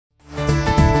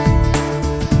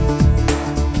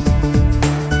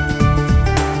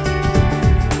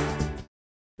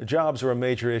Jobs are a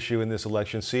major issue in this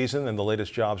election season, and the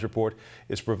latest jobs report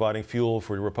is providing fuel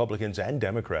for Republicans and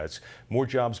Democrats. More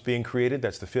jobs being created.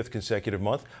 That's the fifth consecutive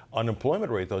month.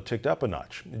 Unemployment rate, though, ticked up a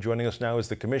notch. Joining us now is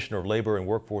the Commissioner of Labor and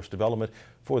Workforce Development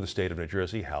for the state of New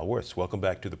Jersey, Hal Wirtz. Welcome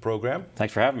back to the program.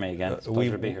 Thanks for having me again. It's a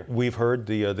pleasure to be here. We've heard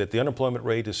that the unemployment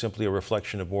rate is simply a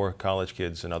reflection of more college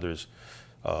kids and others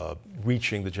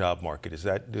reaching the job market. Is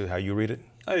that how you read it?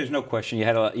 Oh, there's no question.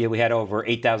 We had over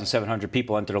 8,700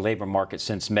 people enter the labor market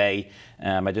since May.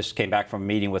 I just came back from a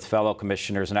meeting with fellow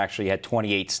commissioners and actually had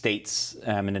 28 states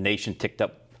in the nation ticked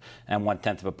up and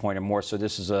 1/10 of a point or more. So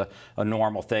this is a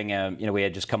normal thing. We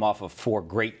had just come off of 4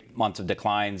 great months of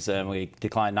declines. We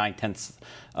declined 9/10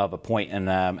 of a point in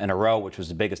a row, which was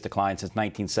the biggest decline since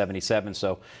 1977.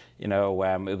 So,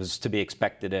 it was to be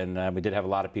expected, and we did have a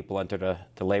lot of people enter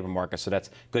the labor market. So that's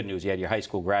good news. You had your high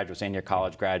school graduates and your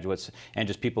college graduates, and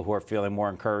just people who are feeling more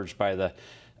encouraged by the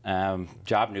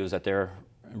job news that they're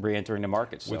re-entering the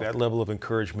market. So. With that level of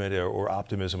encouragement or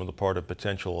optimism on the part of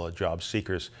potential job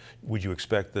seekers, would you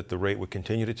expect that the rate would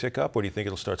continue to tick up, or do you think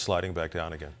it'll start sliding back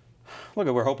down again? Look,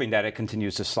 we're hoping that it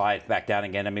continues to slide back down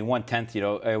again. I mean,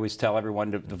 1/10, I always tell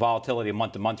everyone the volatility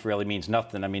month to month really means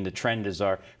nothing. I mean, the trend is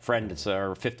our friend. It's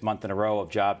our 5th month in a row of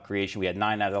job creation. We had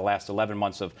 9 out of the last 11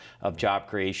 months of job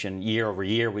creation. Year over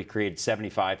year, we created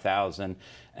 75,000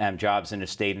 jobs in the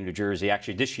state of New Jersey.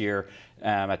 Actually, this year,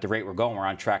 at the rate we're going, we're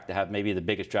on track to have maybe the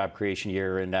biggest job creation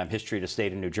year in history of the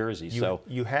state of New Jersey.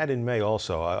 You had in May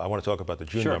also, I want to talk about the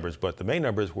June numbers, but the May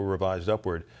numbers were revised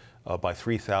upward by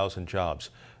 3,000 jobs.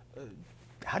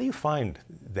 How do you find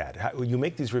that? You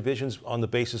make these revisions on the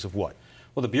basis of what?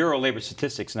 Well, the Bureau of Labor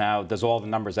Statistics now does all the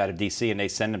numbers out of D.C. and they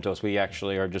send them to us. We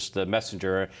actually are just the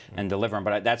messenger and deliver them.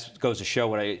 But that goes to show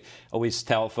what I always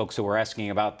tell folks who are asking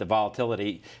about the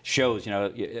volatility shows.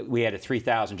 We added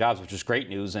 3,000 jobs, which was great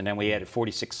news, and then we added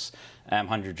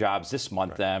 4,600 jobs this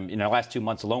month. Right. In the last 2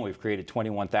 months alone, we've created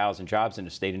 21,000 jobs in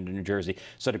the state of New Jersey.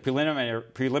 So the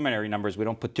preliminary numbers, we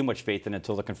don't put too much faith in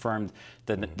until they're confirmed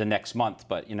the next month.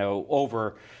 But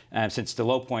since the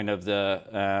low point of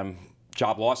the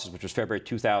job losses, which was February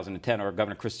 2010, or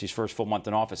Governor Christie's first full month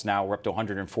in office, now we're up to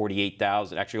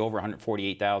 148,000, actually over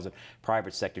 148,000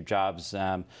 private sector jobs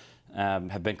have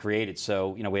been created. So,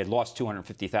 we had lost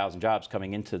 250,000 jobs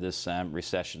coming into this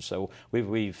recession. So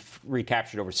we've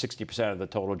recaptured over 60% of the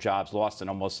total jobs lost, and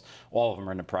almost all of them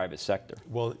are in the private sector.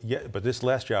 Well, yeah, but this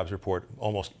last jobs report,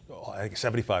 almost, I think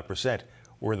 75%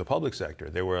 were in the public sector.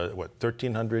 There were,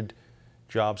 1,300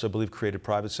 jobs, I believe, created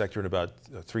private sector, and about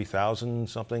 3,000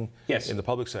 something in the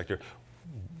public sector.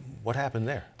 What happened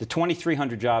there? The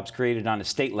 2,300 jobs created on the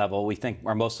state level, we think,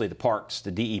 are mostly the parks. The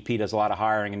DEP does a lot of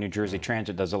hiring, and New Jersey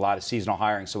Transit does a lot of seasonal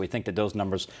hiring. So we think that those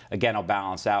numbers, again, will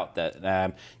balance out. That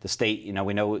the state,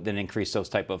 we know didn't increase those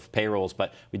type of payrolls,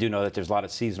 but we do know that there's a lot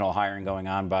of seasonal hiring going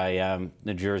on by the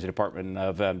New Jersey Department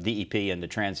of DEP and the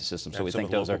transit system. So and we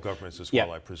think those are local governments as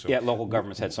well, I presume. Yeah, local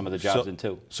governments had some of the jobs in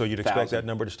too. So you'd expect that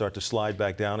number to start to slide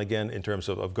back down again in terms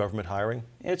of government hiring?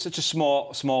 It's such a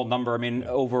small number. I mean,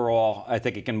 overall, I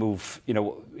think it can move.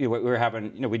 We're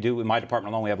having, we do in my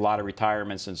department alone, we have a lot of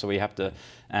retirements, and so we have to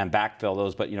backfill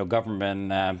those. But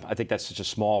government, I think that's such a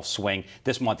small swing.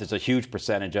 This month is a huge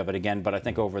percentage of it again. But I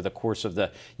think over the course of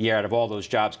the year, out of all those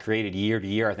jobs created year to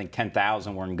year, I think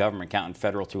 10,000 were in government, counting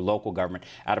federal through local government,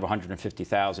 out of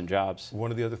 150,000 jobs. One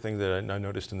of the other things that I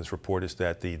noticed in this report is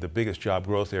that the biggest job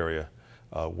growth area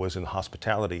was in the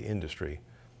hospitality industry,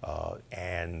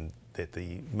 and that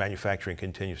the manufacturing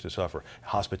continues to suffer.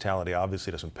 Hospitality obviously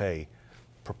doesn't pay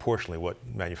proportionally what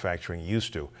manufacturing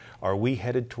used to. Are we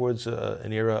headed towards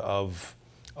an era of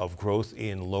growth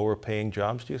in lower paying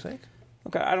jobs, do you think?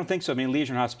 Okay, I don't think so. I mean,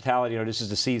 leisure and hospitality, this is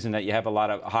the season that you have a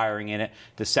lot of hiring in it.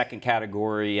 The second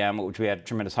category, which we had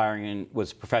tremendous hiring in,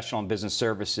 was professional and business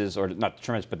services, or not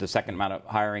tremendous, but the second amount of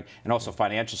hiring, and also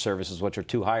financial services, which are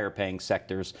 2 higher paying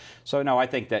sectors. So, no, I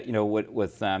think that,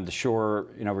 with the shore,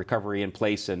 recovery in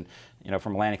place, and,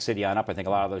 from Atlantic City on up, I think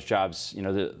a lot of those jobs,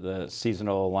 the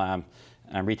seasonal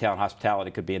retail and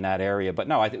hospitality could be in that area. But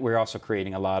no, I think we're also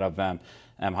creating a lot of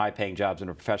high-paying jobs in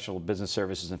the professional business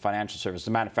services and financial services.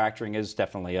 The manufacturing is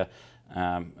definitely a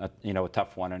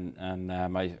tough one. And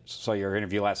I saw your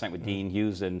interview last night with Dean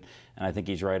Hughes, and I think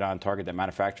he's right on target that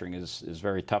manufacturing is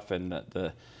very tough, and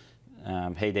the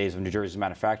heydays of New Jersey's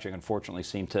manufacturing, unfortunately,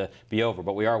 seem to be over.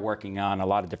 But we are working on a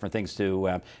lot of different things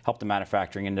to help the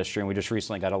manufacturing industry. And we just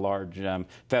recently got a large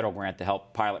federal grant to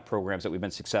help pilot programs that we've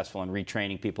been successful in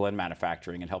retraining people in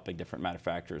manufacturing and helping different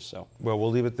manufacturers. So, well,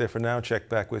 we'll leave it there for now. Check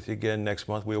back with you again next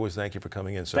month. We always thank you for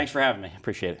coming in, sir. Thanks for having me.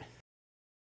 Appreciate it.